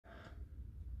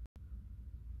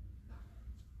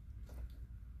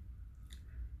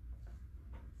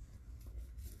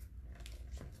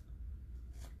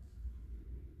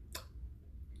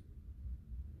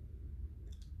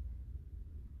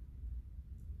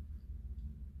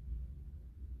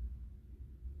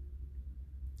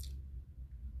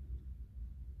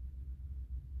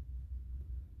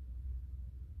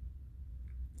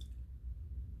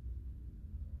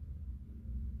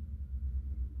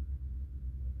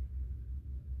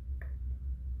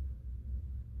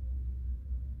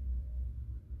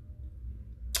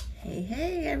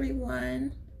Hey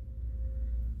everyone.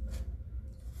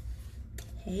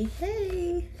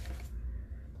 Hey.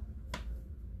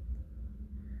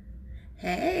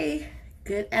 Hey,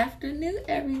 good afternoon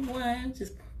everyone.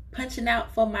 Just punching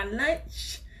out for my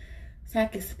lunch so I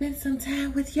can spend some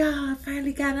time with y'all. I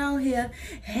finally got on here.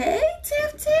 Hey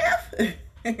Tiff.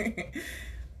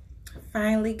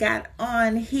 Finally got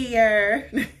on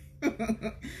here.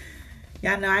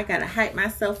 Y'all know I gotta hype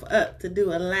myself up to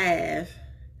do a live.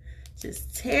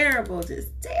 Just terrible.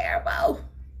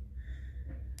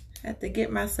 Have to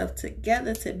get myself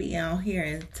together to be on here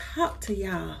and talk to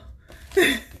y'all.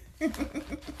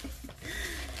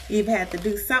 Even had to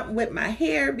do something with my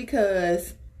hair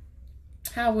because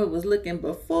how it was looking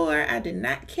before, I did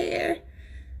not care.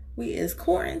 We is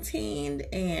quarantined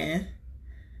and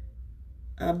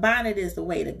a bonnet is the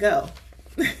way to go.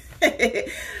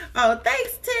 Oh,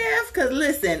 thanks, Tiff. Because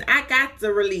listen, I got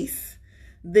to release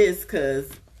this because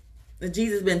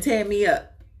Jesus been tearing me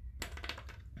up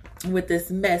with this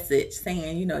message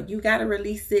saying, you got to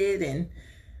release it and,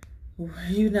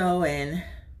 and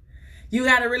you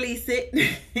got to release it.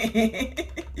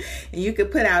 And you can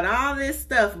put out all this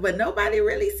stuff, but nobody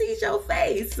really sees your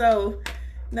face. So,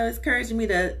 it's encouraging me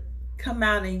to come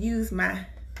out and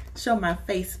show my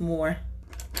face more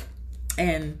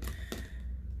and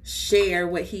share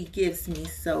what he gives me.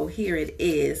 So here it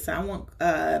is. So I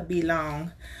won't be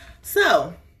long.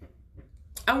 So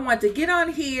I want to get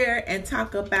on here and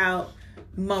talk about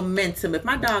momentum. If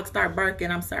my dog start barking,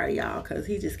 I'm sorry y'all, because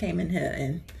he just came in here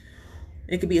and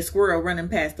it could be a squirrel running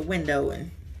past the window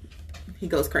and he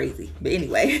goes crazy. But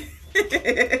anyway,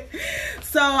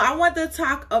 so I want to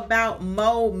talk about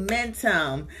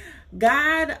momentum.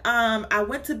 God, I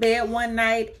went to bed one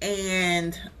night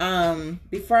and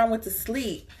before I went to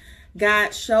sleep,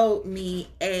 God showed me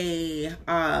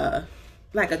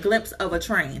like a glimpse of a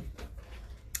train.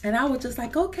 And I was just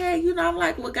like, okay, I'm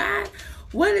like, well, God,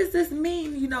 what does this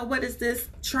mean? What does this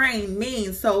train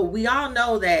mean? So we all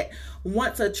know that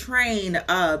once a train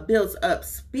builds up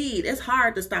speed, it's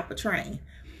hard to stop a train.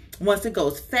 Once it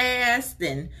goes fast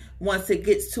and once it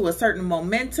gets to a certain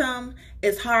momentum,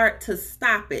 it's hard to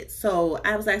stop it. So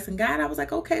I was asking God, I was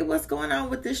like, okay, what's going on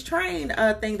with this train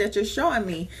thing that you're showing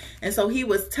me? And so he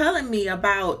was telling me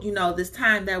about, this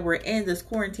time that we're in, this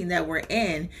quarantine that we're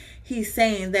in. He's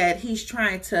saying that he's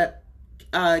trying to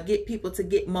get people to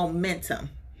get momentum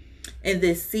in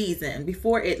this season.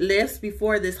 Before it lifts,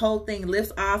 before this whole thing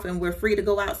lifts off and we're free to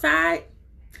go outside,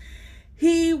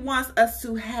 he wants us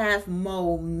to have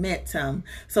momentum.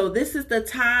 So this is the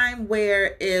time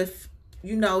where if,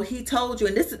 he told you,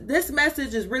 and this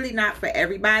message is really not for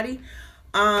everybody.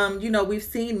 We've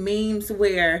seen memes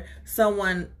where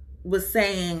someone was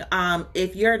saying,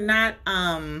 if you're not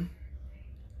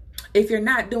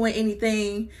doing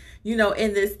anything, in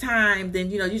this time,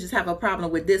 then, you just have a problem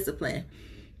with discipline.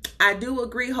 I do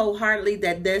agree wholeheartedly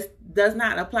that this does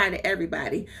not apply to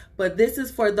everybody, but this is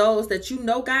for those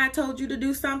that God told you to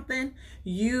do something.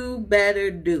 You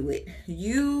better do it.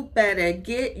 You better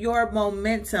get your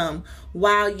momentum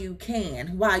while you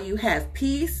can, while you have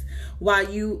peace, while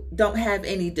you don't have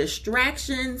any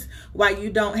distractions, while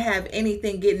you don't have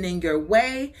anything getting in your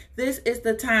way. This is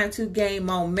the time to gain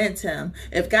momentum.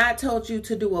 If God told you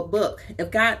to do a book, if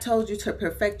God told you to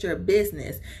perfect your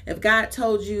business, if God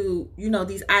told you,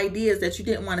 these ideas that you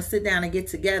didn't want to sit down and get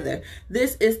together,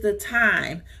 this is the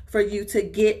time for you to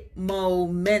get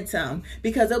momentum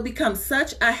because it'll become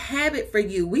such a habit for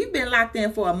you. We've been locked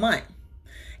in for a month.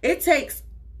 It takes,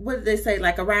 what did they say,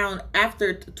 like around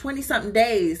after 20 something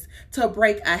days to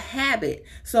break a habit.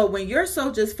 So when you're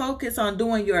so just focused on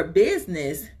doing your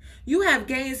business, you have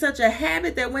gained such a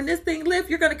habit that when this thing lifts,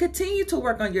 you're going to continue to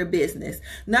work on your business.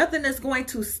 Nothing is going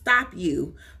to stop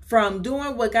you from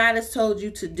doing what God has told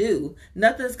you to do.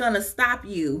 Nothing's going to stop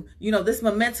you. This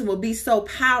momentum will be so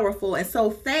powerful and so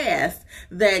fast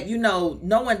that,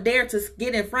 no one dare to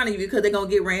get in front of you because they're going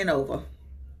to get ran over.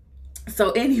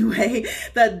 So anyway,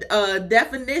 the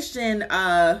definition,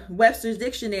 Webster's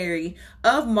Dictionary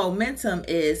of momentum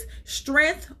is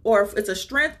strength, or it's a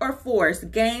strength or force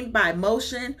gained by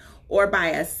motion or by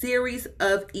a series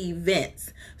of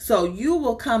events. So you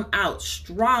will come out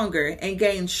stronger and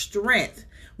gain strength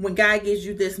when God gives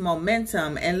you this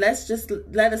momentum. And let's just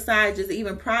let aside just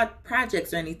even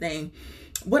projects or anything.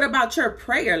 What about your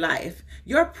prayer life?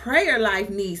 Your prayer life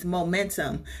needs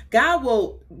momentum. God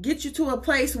will get you to a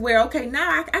place where, okay,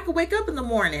 now I can wake up in the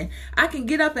morning. I can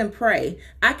get up and pray.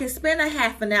 I can spend a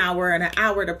half an hour and an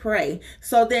hour to pray.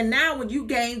 So then now when you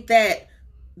gain that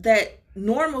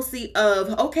normalcy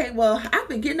of, okay, well, I've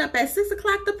been getting up at 6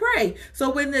 o'clock to pray. So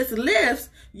when this lifts,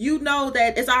 you know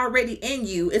that it's already in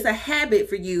you. It's a habit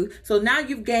for you. So now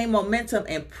you've gained momentum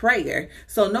in prayer.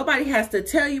 So nobody has to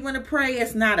tell you when to pray.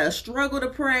 It's not a struggle to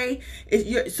pray.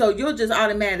 So you'll just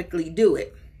automatically do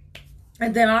it.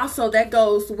 And then also that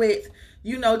goes with,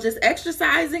 you know, just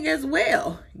exercising as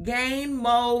well. Gain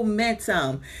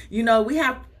momentum. You know, we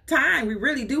have time. We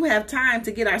really do have time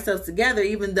to get ourselves together,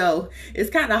 even though it's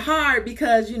kind of hard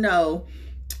because, you know,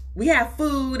 we have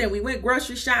food and we went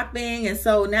grocery shopping. And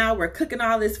so now we're cooking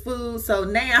all this food. So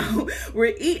now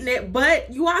we're eating it,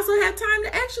 but you also have time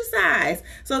to exercise.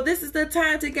 So this is the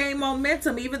time to gain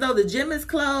momentum, even though the gym is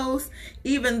closed,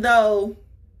 even though,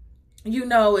 you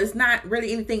know, it's not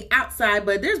really anything outside,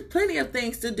 but there's plenty of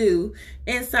things to do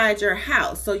inside your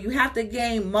house. So you have to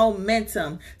gain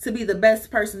momentum to be the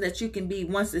best person that you can be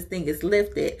once this thing is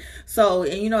lifted. So,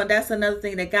 and you know, that's another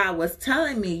thing that God was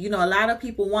telling me. You know, a lot of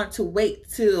people want to wait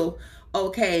till,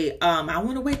 okay, I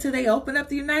want to wait till they open up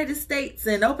the United States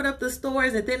and open up the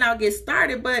stores and then I'll get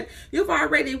started. But you've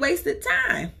already wasted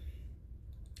time.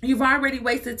 You've already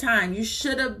wasted time. You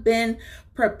should have been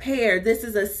prepared. This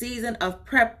is a season of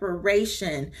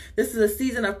preparation. This is a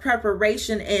season of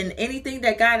preparation in anything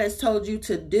that God has told you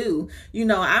to do. You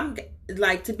know, I'm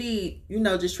like, to be, you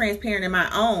know, just transparent in my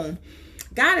own.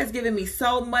 God has given me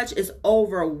so much. It's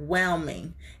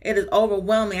overwhelming. It is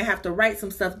overwhelming. I have to write some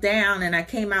stuff down, and I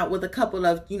came out with a couple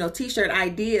of, you know, t-shirt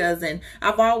ideas, and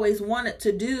I've always wanted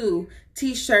to do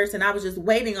t-shirts, and I was just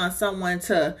waiting on someone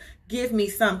to give me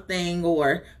something,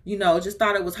 or, you know, just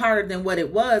thought it was harder than what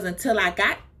it was, until I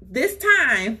got this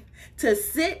time to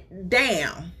sit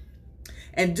down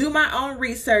and do my own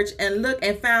research and look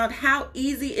and found how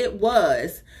easy it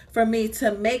was for me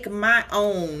to make my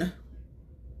own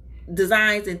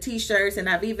designs and t-shirts. And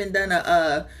I've even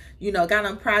done you know, got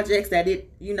on projects that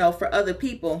it, you know, for other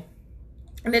people.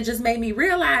 And it just made me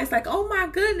realize, like, oh my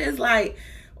goodness, like,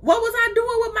 what was I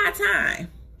doing with my time?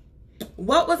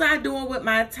 What was I doing with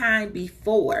my time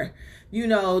before? You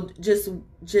know, just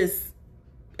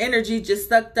energy just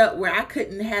sucked up where I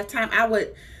couldn't have time. I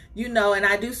would, you know, and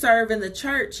I do serve in the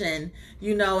church, and,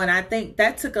 you know, and I think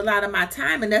that took a lot of my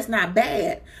time, and that's not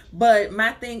bad. But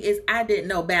my thing is, I didn't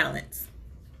know balance.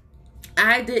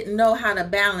 I didn't know how to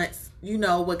balance, you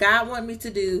know, what God wanted me to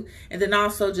do, and then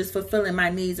also just fulfilling my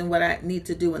needs and what I need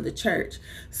to do in the church.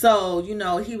 So, you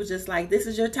know, he was just like, this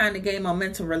is your time to gain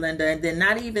momentum, Relinda. And then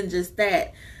not even just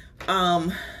that,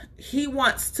 he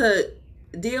wants to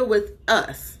deal with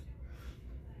us.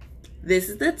 This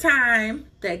is the time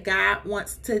that God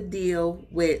wants to deal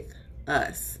with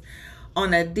us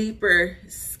on a deeper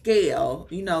scale,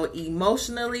 you know,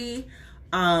 emotionally,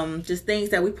 just things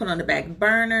that we put on the back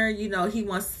burner. You know,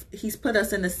 he's put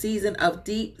us in a season of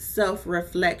deep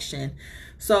self-reflection.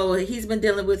 So he's been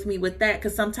dealing with me with that,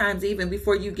 because sometimes even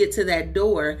before you get to that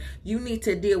door, you need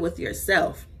to deal with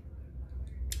yourself.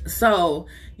 So,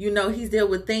 you know, he's dealt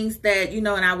with things that, you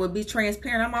know, and I would be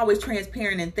transparent. I'm always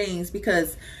transparent in things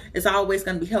because it's always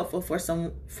going to be helpful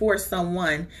for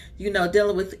someone, you know,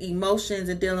 dealing with emotions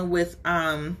and dealing with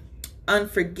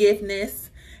unforgiveness.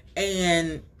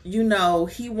 And, you know,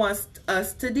 he wants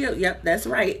us to deal. Yep, that's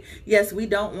right. Yes, we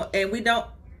don't want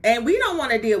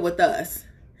to deal with us.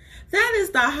 That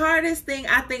is the hardest thing.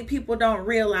 I think people don't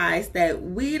realize that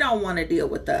we don't want to deal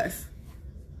with us.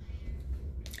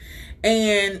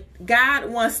 And God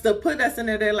wants to put us in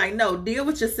there. They're like, no, deal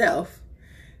with yourself.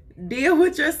 Deal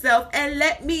with yourself and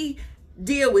let me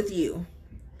deal with you.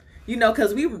 You know,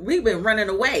 because we've been running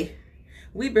away.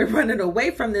 We've been running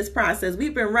away from this process.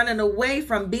 We've been running away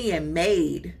from being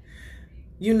made.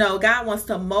 You know, God wants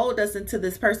to mold us into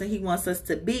this person he wants us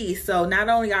to be. So not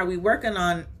only are we working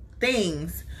on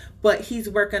things, but he's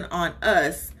working on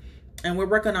us. And we're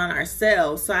working on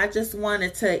ourselves. So I just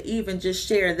wanted to even just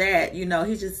share that. You know,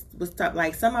 he just was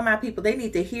like, some of my people, they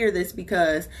need to hear this,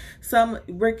 because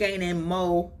we're gaining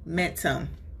momentum.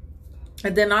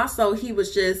 And then also he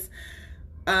was just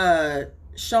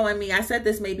showing me, I said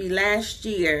this maybe last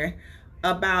year,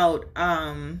 about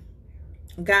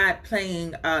God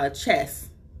playing chess.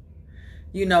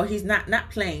 You know, he's not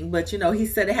playing, but, you know, he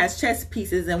said it has chess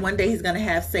pieces, and one day he's going to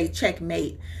have, say,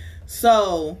 checkmate.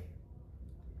 So,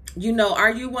 you know,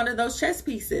 are you one of those chess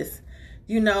pieces?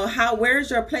 You know,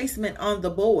 where's your placement on the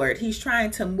board? He's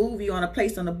trying to move you on a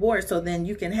place on the board so then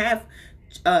you can have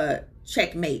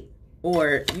checkmate.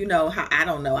 Or, you know, I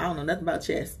don't know nothing about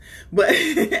chess, but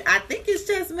I think it's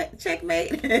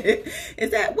checkmate.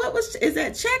 Is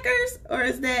that checkers or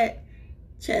is that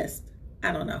chess?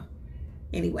 I don't know.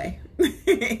 Anyway,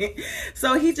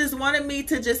 so he just wanted me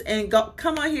to just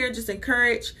come on here, just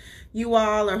encourage, you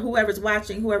all, or whoever's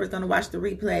watching, whoever's going to watch the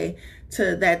replay,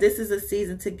 to that this is a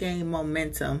season to gain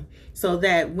momentum, so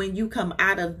that when you come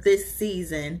out of this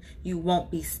season, you won't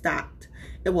be stopped.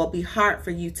 It will be hard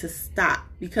for you to stop,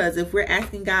 because if we're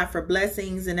asking God for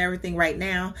blessings and everything right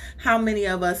now, how many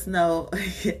of us know,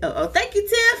 oh, thank you,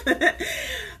 Tiff.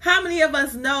 How many of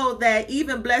us know that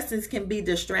even blessings can be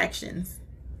distractions?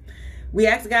 We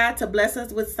ask God to bless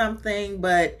us with something,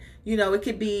 but you know, it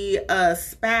could be a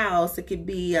spouse, it could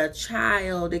be a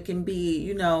child, it can be,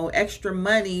 you know, extra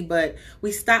money, but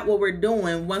we stop what we're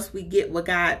doing once we get what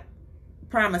God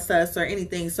promised us or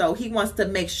anything. So he wants to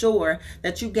make sure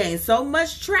that you gain so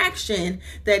much traction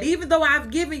that even though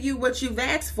I've given you what you've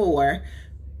asked for,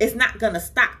 it's not going to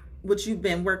stop what you've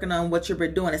been working on, what you've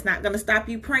been doing. It's not going to stop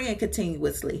you praying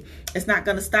continuously. It's not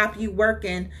going to stop you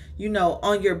working, you know,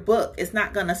 on your book. It's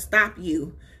not going to stop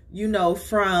you, you know,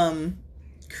 from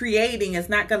creating. It's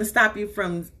not going to stop you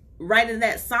from writing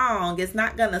that song. It's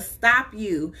not going to stop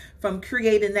you from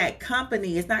creating that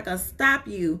company. It's not going to stop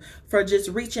you for just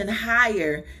reaching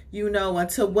higher, you know,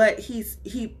 until what he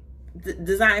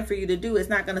designed for you to do. It's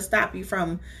not going to stop you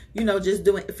from, you know, just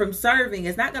doing, from serving.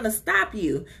 It's not going to stop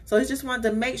you. So he just wanted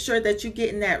to make sure that you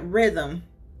get in that rhythm.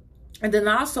 And then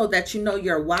also that you know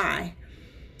your why.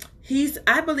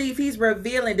 I believe he's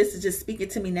revealing, this is just speaking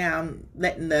to me now, I'm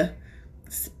letting the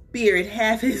Spirit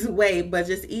have his way, but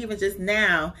just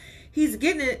now,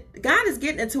 God is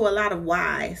getting into a lot of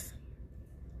whys.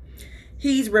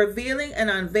 He's revealing and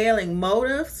unveiling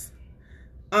motives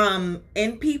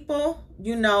in people.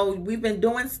 You know, we've been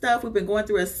doing stuff, we've been going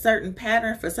through a certain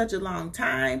pattern for such a long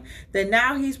time that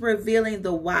now he's revealing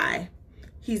the why.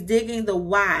 He's digging the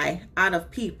why out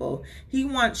of people. He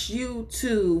wants you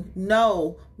to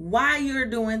know why you're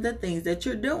doing the things that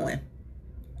you're doing.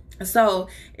 So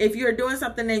if you're doing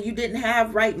something and you didn't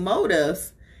have right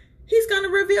motives, he's going to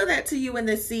reveal that to you in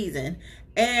this season.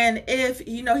 And if,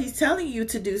 you know, he's telling you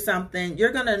to do something,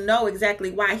 you're going to know exactly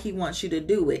why he wants you to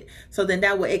do it. So then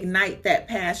that will ignite that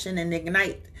passion and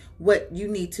ignite what you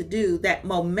need to do, that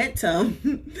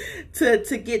momentum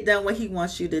to get done what he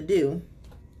wants you to do.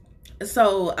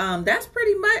 So that's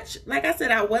pretty much, like I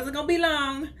said, I wasn't going to be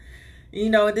long. You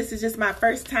know, this is just my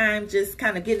first time just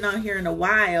kind of getting on here in a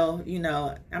while. You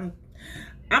know, I'm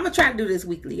going to try to do this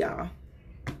weekly, y'all.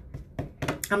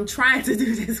 I'm trying to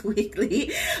do this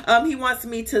weekly. He wants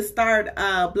me to start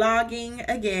blogging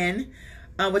again,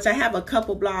 which I have a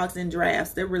couple blogs in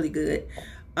drafts. They're really good.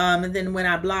 And then when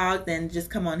I blog, then just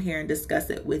come on here and discuss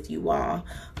it with you all.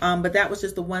 But that was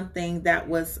just the one thing that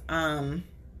was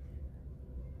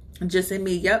just in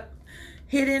me. Yep.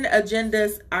 Hidden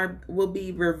agendas will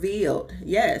be revealed.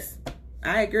 Yes,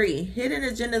 I agree. Hidden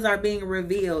agendas are being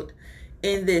revealed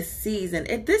in this season.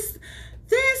 This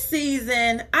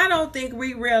season, I don't think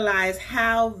we realize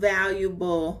how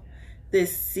valuable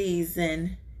this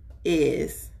season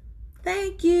is.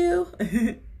 Thank you.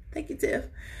 Thank you, Tiff.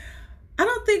 I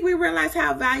don't think we realize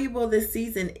how valuable this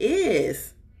season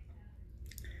is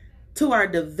to our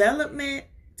development,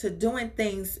 to doing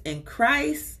things in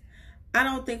Christ. I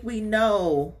don't think we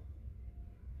know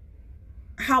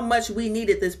how much we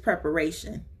needed this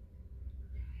preparation.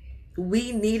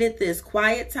 We needed this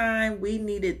quiet time. We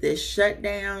needed this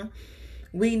shutdown.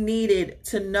 We needed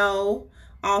to know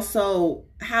also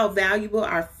how valuable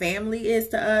our family is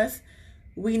to us.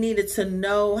 We needed to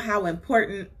know how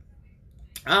important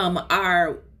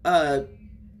our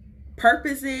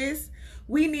purpose is.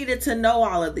 We needed to know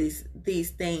all of these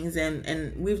things,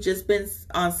 and we've just been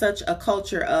on such a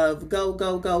culture of go,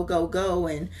 go, go, go, go,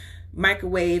 and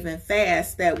microwave and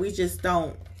fast that we just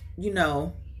don't, you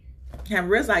know, have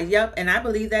realized. Yep, and I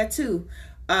believe that too.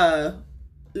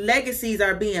 Legacies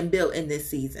are being built in this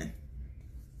season.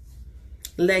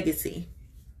 Legacy.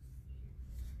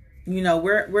 You know,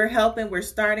 we're helping, we're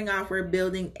starting off, we're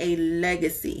building a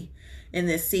legacy in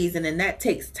this season, and that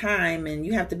takes time, and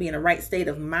you have to be in the right state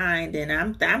of mind. And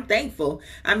I'm thankful.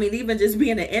 I mean, even just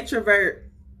being an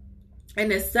introvert in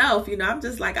itself, you know, I'm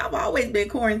just like, I've always been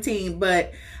quarantined,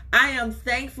 but I am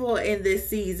thankful in this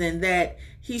season that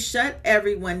he shut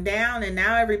everyone down, and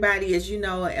now everybody is, you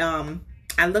know,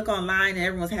 I look online and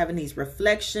everyone's having these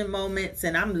reflection moments,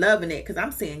 and I'm loving it because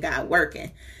I'm seeing God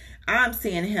working. I'm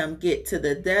seeing him get to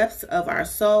the depths of our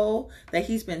soul that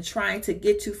he's been trying to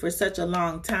get to for such a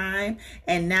long time.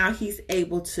 And now he's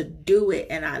able to do it.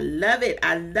 And I love it.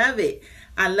 I love it.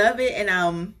 I love it.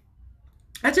 And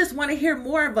I just want to hear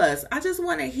more of us. I just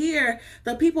want to hear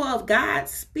the people of God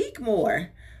speak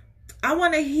more. I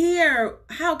want to hear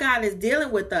how God is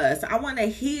dealing with us. I want to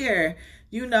hear,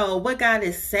 you know, what God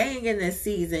is saying in this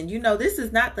season. You know, this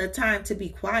is not the time to be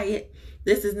quiet.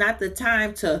 This is not the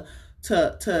time to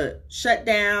to shut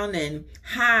down and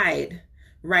hide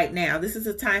right now. This is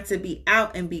a time to be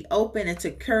out and be open and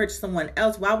to encourage someone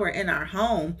else while we're in our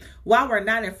home, while we're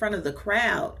not in front of the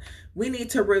crowd. We need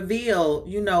to reveal,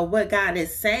 you know, what God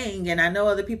is saying. And I know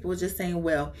other people are just saying,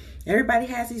 well, everybody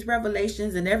has these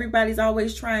revelations and everybody's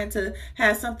always trying to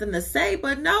have something to say,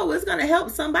 but no, it's going to help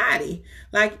somebody.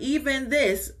 Like even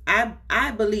this,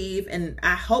 I believe, and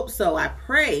I hope so, I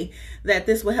pray that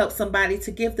this will help somebody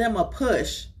to give them a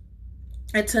push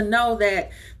and to know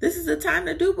that this is the time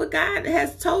to do what God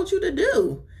has told you to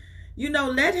do. You know,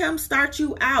 let him start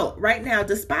you out right now.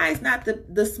 Despise not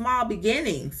the small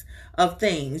beginnings of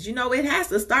things. You know, it has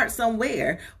to start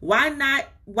somewhere. Why not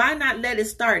let it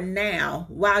start now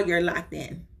while you're locked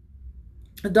in?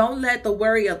 Don't let the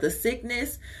worry of the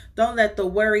sickness, don't let the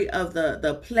worry of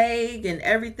the plague and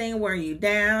everything wear you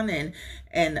down.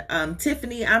 And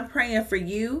Tiffany, I'm praying for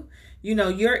you. You know,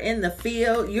 you're in the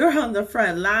field, you're on the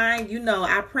front line. You know,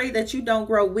 I pray that you don't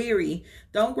grow weary.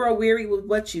 Don't grow weary with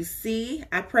what you see.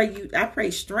 I pray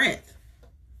strength.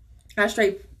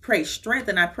 I pray strength,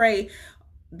 and I pray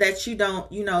that you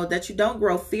don't, you know, that you don't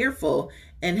grow fearful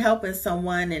in helping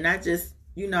someone. And I just,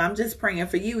 you know, I'm just praying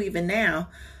for you even now,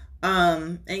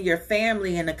 and your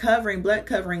family, and the covering, blood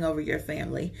covering over your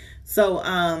family. So,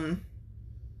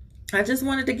 I just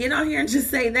wanted to get on here and just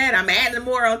say that. I'm adding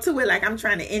more onto it, like I'm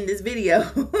trying to end this video.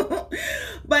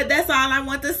 But that's all I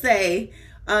want to say.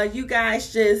 You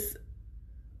guys just,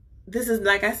 this is,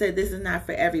 like I said, this is not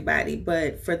for everybody,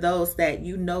 but for those that,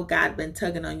 you know, God been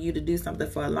tugging on you to do something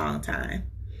for a long time.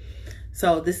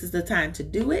 So this is the time to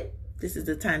do it. This is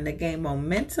the time to gain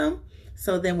momentum.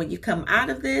 So then when you come out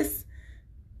of this,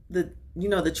 you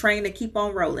know, the train to keep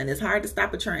on rolling. It's hard to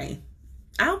stop a train.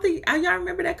 I don't think y'all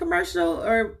remember that commercial,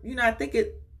 or, you know, I think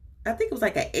it was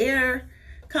like an air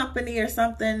company or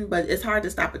something, but it's hard to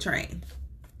stop a train.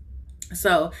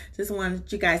 So just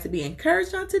wanted you guys to be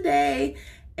encouraged on today,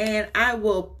 and I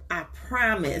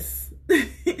promise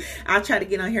I'll try to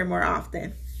get on here more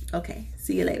often. Okay,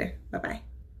 see you later. Bye-bye.